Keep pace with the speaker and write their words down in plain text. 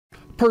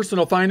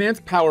Personal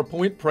Finance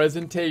PowerPoint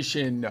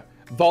presentation.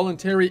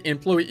 Voluntary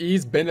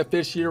Employees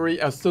Beneficiary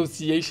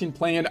Association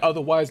Plan,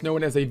 otherwise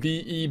known as a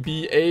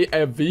VEBA,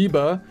 a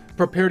VEBA.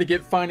 Prepare to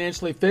get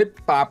financially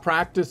fit by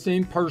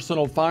practicing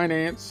personal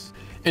finance.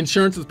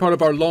 Insurance is part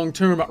of our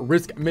long-term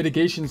risk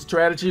mitigation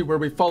strategy, where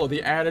we follow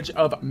the adage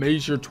of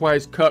measure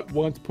twice, cut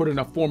once, putting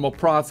a formal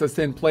process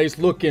in place,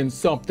 looking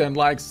something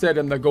like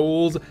setting the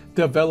goals,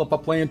 develop a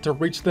plan to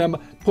reach them,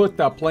 put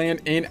the plan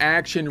in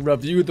action,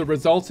 review the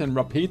results, and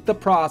repeat the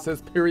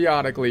process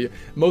periodically.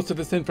 Most of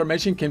this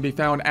information can be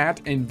found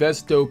at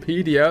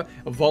Investopedia.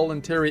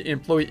 Voluntary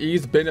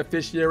Employees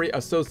Beneficiary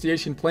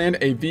Association Plan,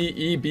 a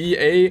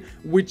VEBA,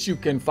 which you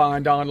can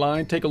find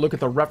online. Take a look at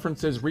the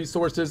references,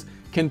 resources,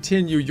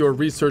 continue your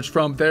research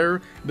from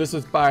there. This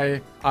is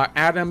by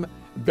Adam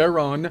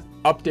Barron,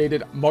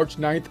 updated March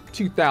 9th,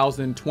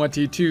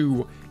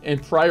 2022. In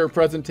prior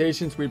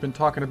presentations, we've been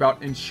talking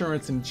about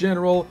insurance in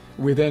general.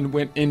 We then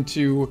went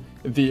into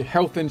the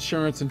health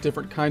insurance and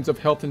different kinds of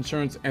health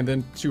insurance, and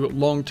then to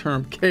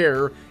long-term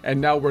care. And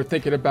now we're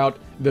thinking about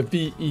the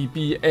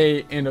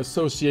VEBA in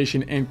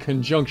association and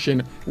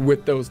conjunction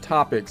with those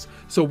topics.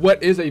 So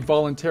what is a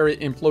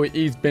Voluntary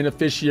Employees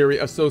Beneficiary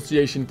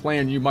Association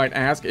Plan, you might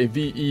ask? A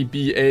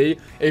VEBA.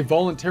 A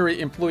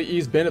Voluntary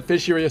Employees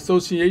Beneficiary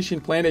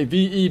Association Plan, a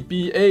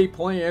VEBA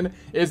plan,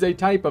 is a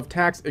type of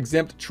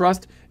tax-exempt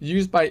trust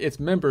used by its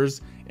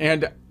members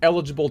and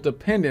eligible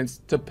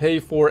dependents to pay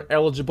for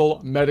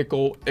eligible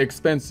medical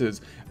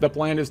expenses. The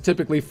plan is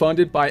typically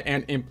funded by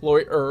an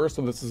employer,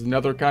 so this is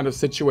another kind of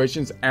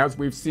situations, as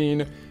we've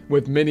seen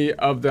with many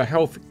of the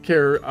health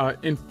care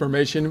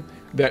information,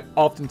 that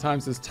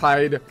oftentimes is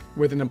tied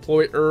with an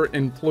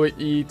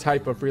employer-employee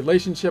type of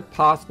relationship,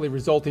 possibly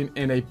resulting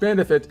in a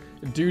benefit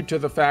due to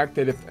the fact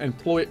that if an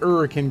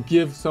employer can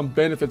give some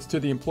benefits to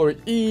the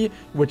employee,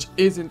 which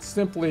isn't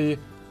simply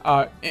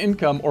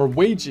income or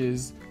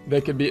wages, they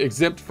could be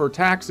exempt for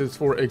taxes,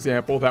 for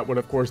example. That would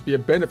of course be a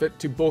benefit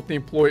to both the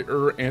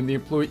employer and the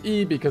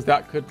employee, because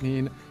that could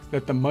mean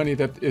that the money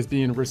that is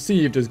being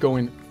received is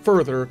going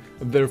further,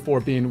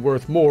 therefore being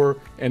worth more,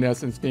 in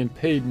essence being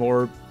paid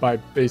more, by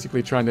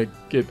basically trying to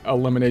get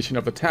elimination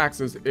of the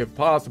taxes if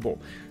possible.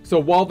 So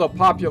while the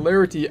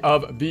popularity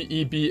of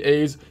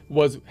VEBAs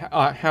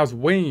has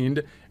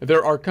waned,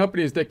 there are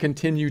companies that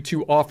continue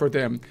to offer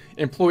them.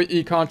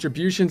 Employee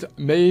contributions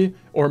may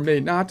or may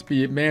not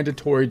be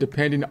mandatory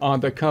depending on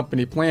the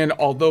company plan,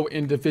 although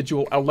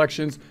individual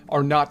elections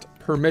are not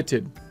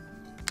permitted.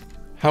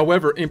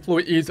 However,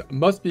 employees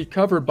must be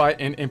covered by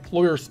an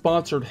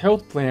employer-sponsored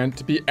health plan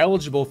to be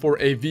eligible for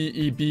a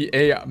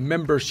VEBA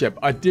membership.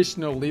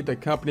 Additionally, the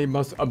company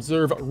must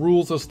observe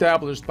rules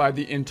established by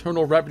the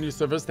Internal Revenue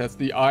Service, that's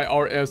the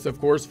IRS, of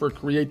course, for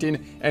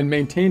creating and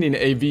maintaining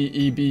a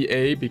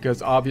VEBA,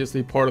 because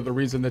obviously part of the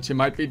reason that you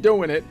might be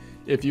doing it,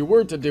 if you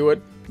were to do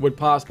it, would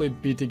possibly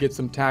be to get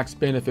some tax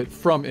benefit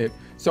from it.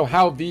 So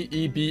how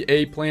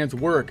VEBA plans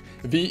work?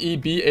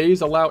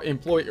 VEBAs allow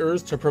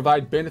employers to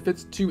provide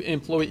benefits to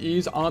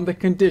employees on the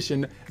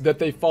condition that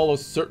they follow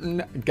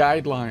certain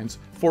guidelines.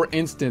 For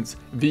instance,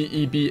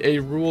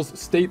 VEBA rules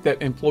state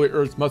that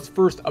employers must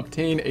first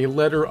obtain a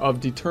letter of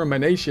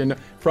determination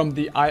from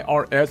the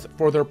IRS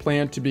for their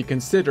plan to be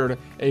considered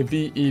a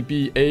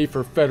VEBA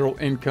for federal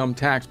income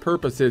tax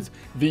purposes.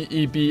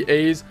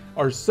 VEBAs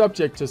are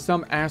subject to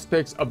some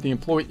aspects of the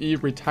Employee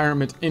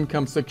Retirement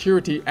Income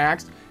Security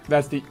Act,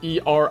 that's the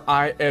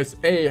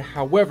ERISA.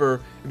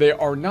 However, they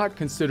are not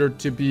considered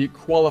to be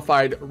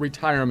qualified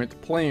retirement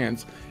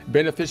plans.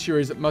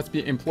 Beneficiaries must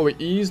be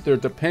employees, their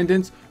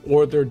dependents,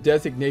 or their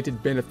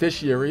designated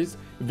beneficiaries.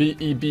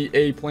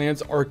 VEBA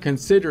plans are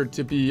considered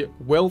to be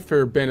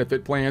welfare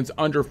benefit plans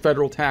under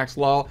federal tax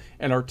law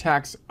and are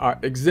tax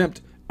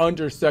exempt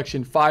under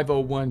Section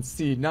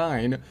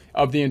 501c9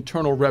 of the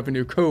Internal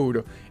Revenue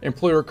Code.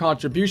 Employer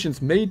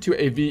contributions made to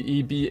a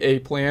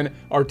VEBA plan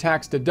are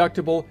tax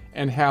deductible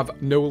and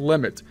have no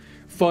limit.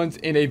 Funds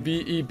in a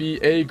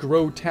VEBA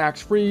grow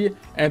tax-free,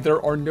 and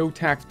there are no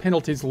tax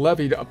penalties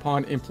levied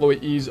upon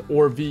employees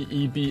or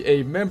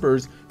VEBA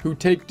members who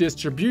take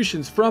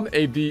distributions from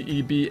a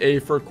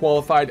VEBA for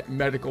qualified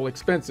medical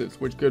expenses,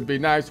 which could be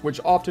nice,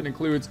 which often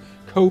includes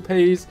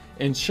co-pays,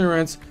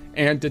 insurance,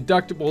 and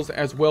deductibles,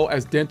 as well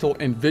as dental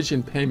and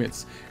vision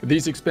payments.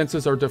 These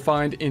expenses are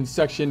defined in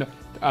Section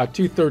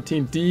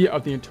 213D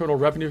of the Internal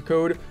Revenue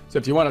Code. So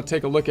if you want to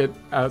take a look at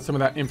some of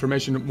that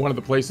information, one of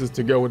the places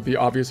to go would be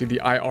obviously the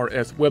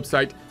IRS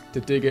website to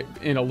dig it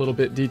in a little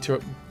bit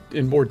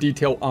in more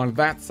detail on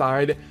that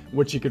side,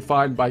 which you could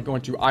find by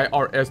going to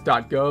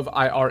irs.gov,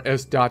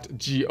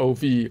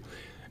 irs.gov.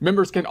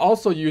 Members can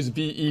also use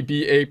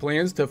VEBA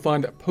plans to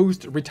fund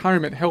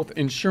post-retirement health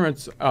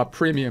insurance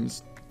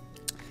premiums.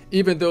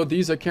 Even though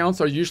these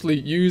accounts are usually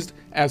used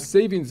as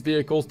savings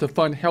vehicles to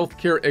fund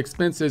healthcare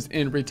expenses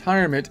in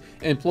retirement,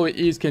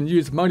 employees can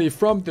use money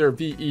from their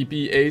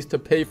VEBAs to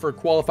pay for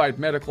qualified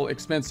medical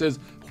expenses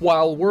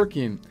while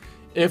working.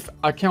 If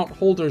account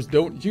holders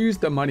don't use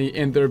the money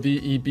in their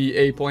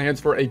VEBA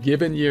plans for a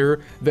given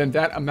year, then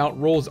that amount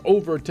rolls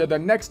over to the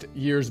next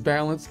year's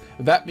balance.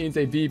 That means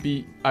a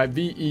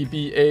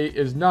VEBA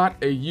is not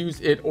a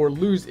use it or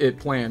lose it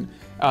plan,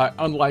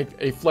 unlike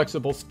a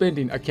flexible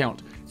spending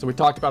account. So we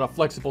talked about a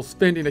flexible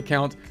spending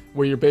account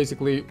where you're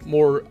basically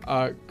more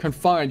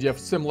confined. You have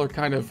similar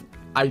kind of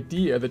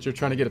idea that you're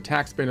trying to get a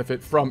tax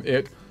benefit from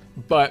it,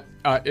 but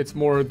it's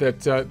more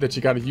that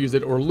you got to use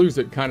it or lose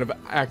it kind of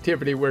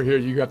activity, where here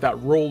you got that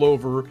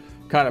rollover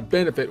kind of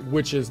benefit,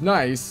 which is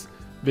nice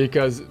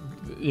because,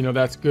 you know,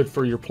 that's good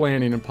for your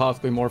planning and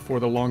possibly more for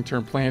the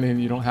long-term planning.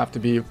 You don't have to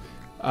be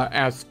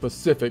as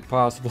specific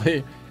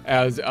possibly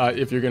as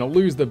if you're going to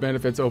lose the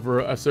benefits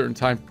over a certain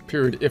time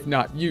period if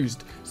not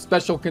used.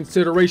 Special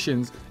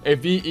considerations: a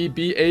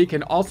VEBA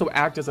can also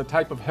act as a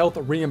type of health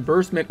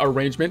reimbursement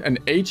arrangement, an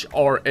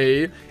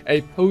HRA.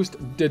 A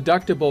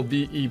post-deductible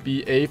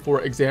VEBA,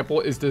 for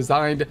example, is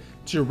designed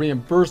to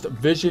reimburse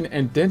vision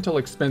and dental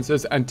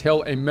expenses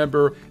until a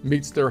member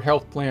meets their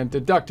health plan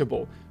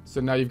deductible. So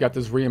now you've got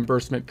this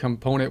reimbursement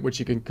component, which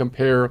you can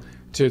compare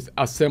to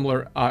a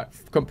similar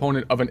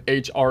component of an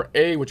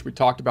HRA, which we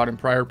talked about in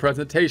prior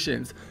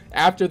presentations.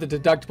 After the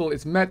deductible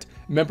is met,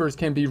 members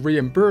can be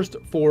reimbursed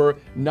for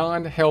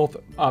non-health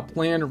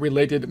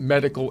plan-related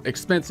medical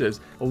expenses.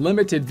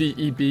 Limited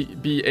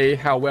VEBA,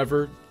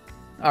 however,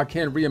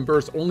 can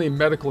reimburse only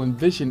medical and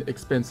vision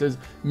expenses.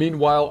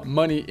 Meanwhile,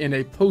 money in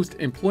a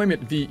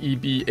post-employment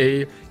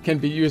VEBA can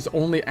be used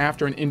only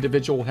after an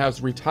individual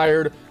has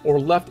retired or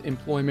left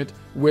employment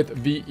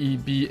with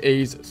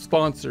VEBA's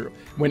sponsor.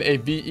 When a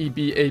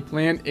VEBA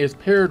plan is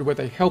paired with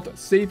a health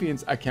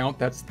savings account,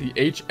 that's the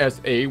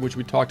HSA, which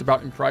we talked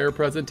about in prior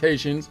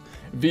presentations,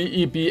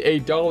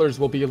 VEBA dollars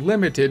will be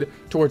limited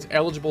towards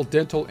eligible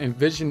dental and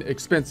vision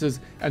expenses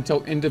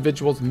until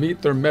individuals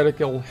meet their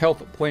medical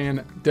health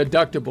plan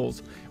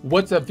deductibles.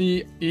 What's a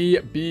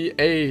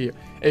VEBA?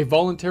 A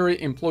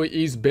Voluntary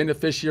Employees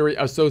Beneficiary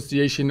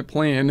Association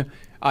plan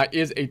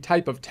is a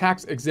type of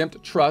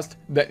tax-exempt trust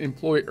that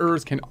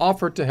employers can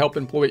offer to help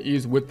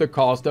employees with the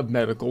cost of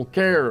medical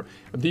care.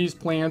 These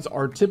plans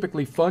are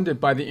typically funded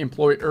by the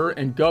employer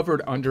and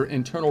governed under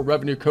Internal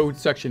Revenue Code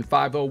Section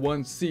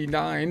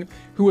 501c9.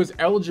 Who is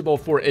eligible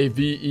for a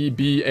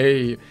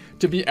VEBA?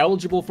 To be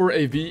eligible for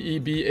a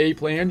VEBA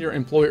plan, your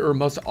employer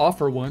must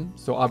offer one.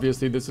 So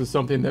obviously this is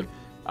something that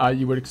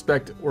you would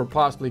expect or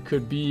possibly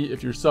could be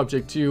if you're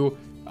subject to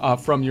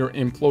from your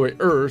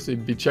employer. So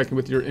you'd be checking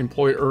with your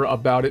employer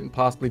about it and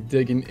possibly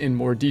digging in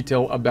more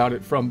detail about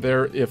it from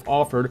there if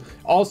offered.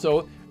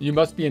 Also, you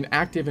must be an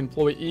active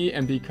employee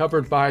and be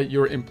covered by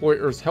your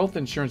employer's health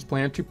insurance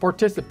plan to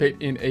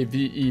participate in a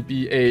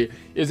VEBA.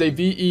 Is a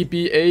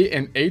VEBA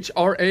an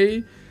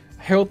HRA?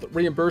 Health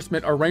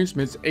reimbursement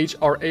arrangements,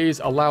 HRAs,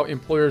 allow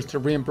employers to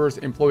reimburse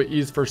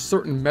employees for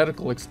certain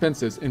medical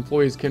expenses.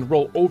 Employees can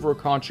roll over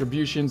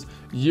contributions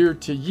year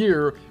to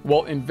year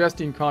while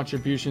investing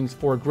contributions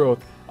for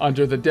growth.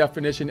 Under the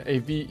definition,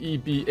 a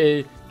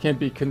VEBA can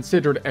be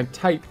considered a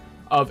type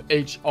of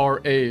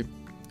HRA.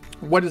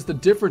 What is the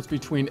difference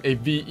between a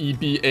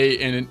VEBA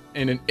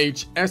and an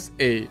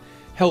HSA?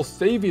 Health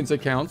savings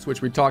accounts,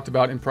 which we talked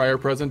about in prior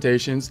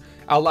presentations,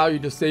 allow you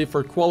to save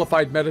for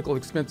qualified medical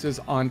expenses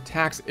on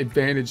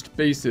tax-advantaged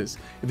basis.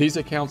 These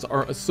accounts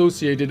are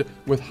associated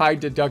with high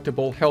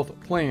deductible health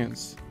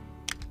plans.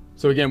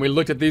 So again, we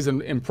looked at these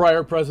in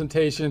prior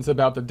presentations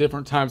about the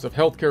different types of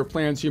healthcare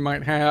plans you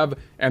might have,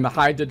 and the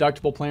high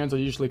deductible plans are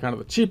usually kind of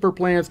the cheaper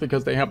plans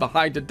because they have the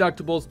high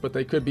deductibles, but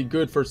they could be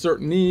good for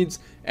certain needs.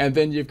 And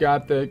then you've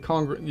got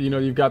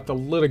you've got the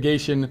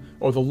litigation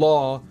or the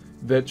law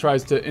that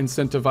tries to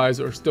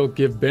incentivize or still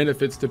give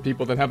benefits to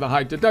people that have the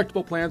high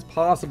deductible plans,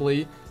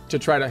 possibly to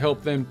try to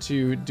help them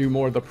to do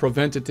more of the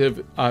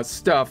preventative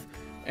stuff.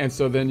 And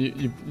so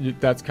then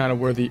that's kind of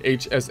where the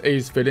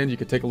HSAs fit in. You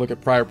could take a look at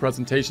prior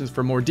presentations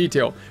for more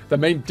detail. The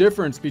main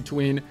difference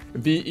between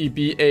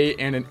VEBA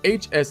and an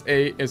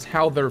HSA is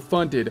how they're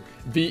funded.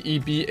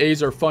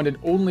 VEBAs are funded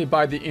only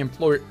by the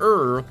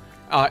employer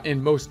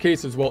in most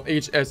cases, while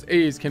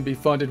HSAs can be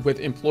funded with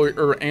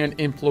employer and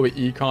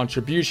employee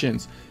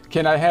contributions.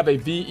 Can I have a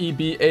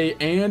VEBA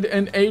and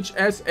an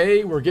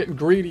HSA? We're getting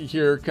greedy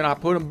here. Can I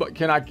put them?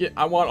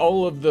 I want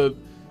all of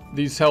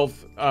these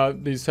health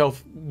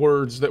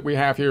words that we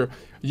have here.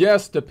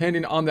 Yes,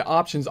 depending on the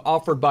options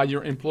offered by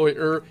your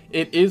employer,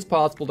 it is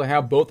possible to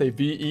have both a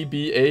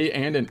VEBA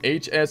and an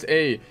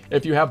HSA.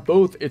 If you have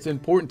both, it's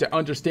important to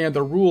understand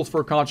the rules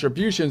for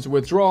contributions,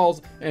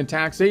 withdrawals, and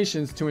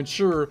taxations to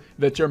ensure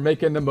that you're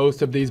making the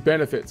most of these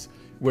benefits.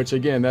 Which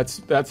again,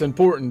 that's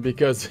important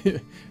because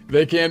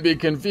they can be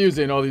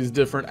confusing, all these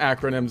different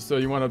acronyms. So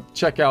you want to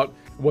check out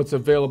what's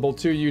available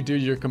to you, do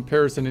your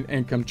comparison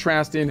and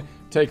contrasting.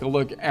 Take a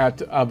look at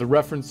the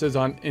references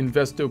on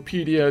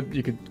Investopedia.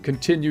 You can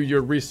continue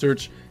your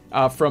research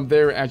from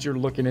there as you're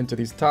looking into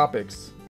these topics.